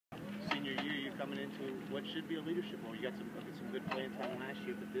coming into what should be a leadership role. You got some good playing time last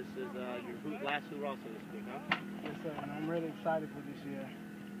year, but this is your last hoorah, so to speak, huh? Yes, sir. And I'm really excited for this year.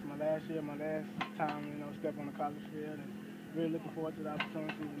 It's my last year, my last time, step on the college field, and really looking forward to the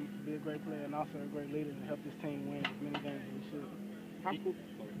opportunity to be a great player and also a great leader and help this team win as many games as we should. How cool?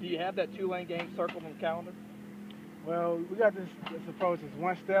 Do you have that Tulane game circled on the calendar? Well, we got this approach. It's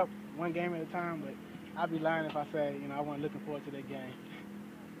one step, one game at a time, but I'd be lying if I say, I wasn't looking forward to that game.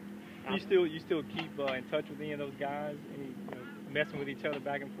 You still keep in touch with any of those guys? Any messing with each other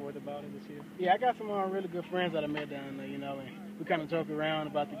back and forth about it this year? Yeah, I got some really good friends that I met down there, and we kind of joke around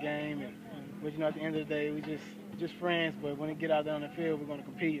about the game, but at the end of the day, we just friends. But when we get out there on the field, we're going to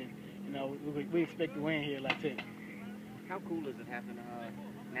compete, and we expect to win here at La Tech. How cool is it having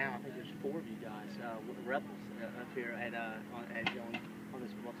now? I think there's 4 of you guys, Rebels, up here on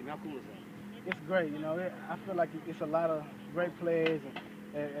this football team. How cool is that? It's great. I feel like it's a lot of great players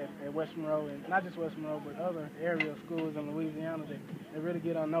at West Monroe, and not just West Monroe, but other area schools in Louisiana that really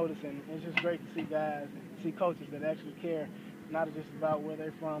get unnoticed. And it's just great to see guys and see coaches that actually care, not just about where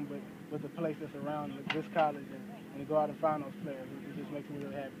they're from, but the place that's around this college, and to go out and find those players. It just makes me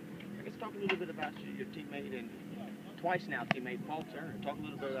really happy. Let's talk a little bit about your teammate and twice now teammate Paul Turner. Talk a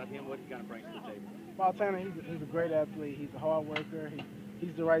little bit about him, what he kind of brings to the table. Paul Turner, he's a great athlete. He's a hard worker.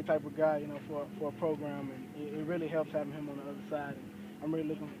 He's the right type of guy, for a program, and it really helps having him on the other side. And I'm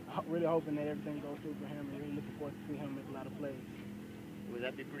really hoping that everything goes through for him, and really looking forward to see him make a lot of plays. Would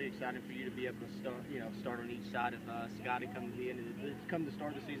that be pretty exciting for you to be able to start on each side of Scotty come to the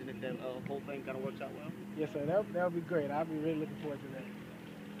start of the season if that whole thing kind of works out well? Yes, sir. That'll be great. I'll be really looking forward to that.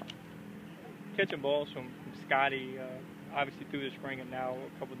 Catching balls from Scotty, obviously through the spring and now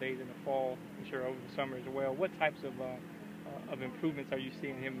a couple of days in the fall, I'm sure over the summer as well. What types of improvements are you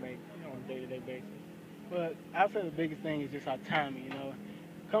seeing him make on a day-to-day basis? Well, I'd say the biggest thing is just our timing.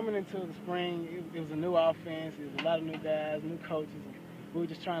 Coming into the spring, it was a new offense. It was a lot of new guys, new coaches. And we were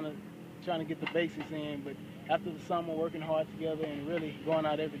just trying to get the basics in. But after the summer, working hard together and really going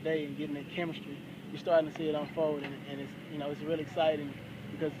out every day and getting that chemistry, you're starting to see it unfold, and it's really exciting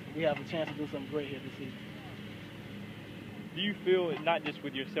because we have a chance to do something great here this season. Do you feel, not just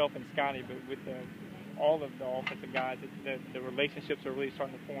with yourself and Scotty, but with all of the offensive guys, that the relationships are really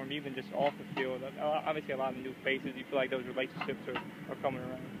starting to form, even just off the field? Obviously, a lot of new faces. You feel like those relationships are coming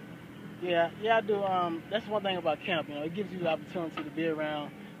around? Yeah, I do. That's one thing about camp. It gives you the opportunity to be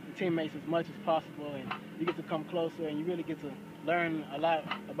around the teammates as much as possible, and you get to come closer, and you really get to learn a lot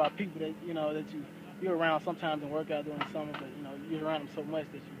about people that that you're around sometimes in workout during the summer, but you're around them so much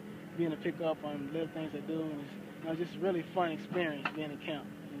that you begin to pick up on little things they do, and it's just really fun experience being in camp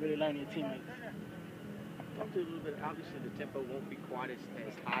and really learning your teammates. Talk to a little bit. Obviously, the tempo won't be quite as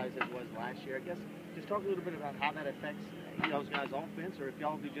high as it was last year. I guess just talk a little bit about how that affects those guys' offense, or if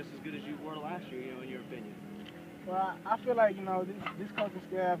y'all will be just as good as you were last year, in your opinion. Well, I feel like this coaching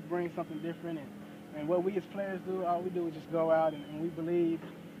staff brings something different, and what we as players do, all we do is just go out and we believe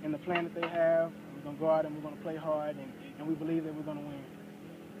in the plan that they have. We're gonna go out and we're gonna play hard, and we believe that we're gonna win.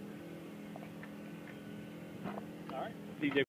 All right, DJ.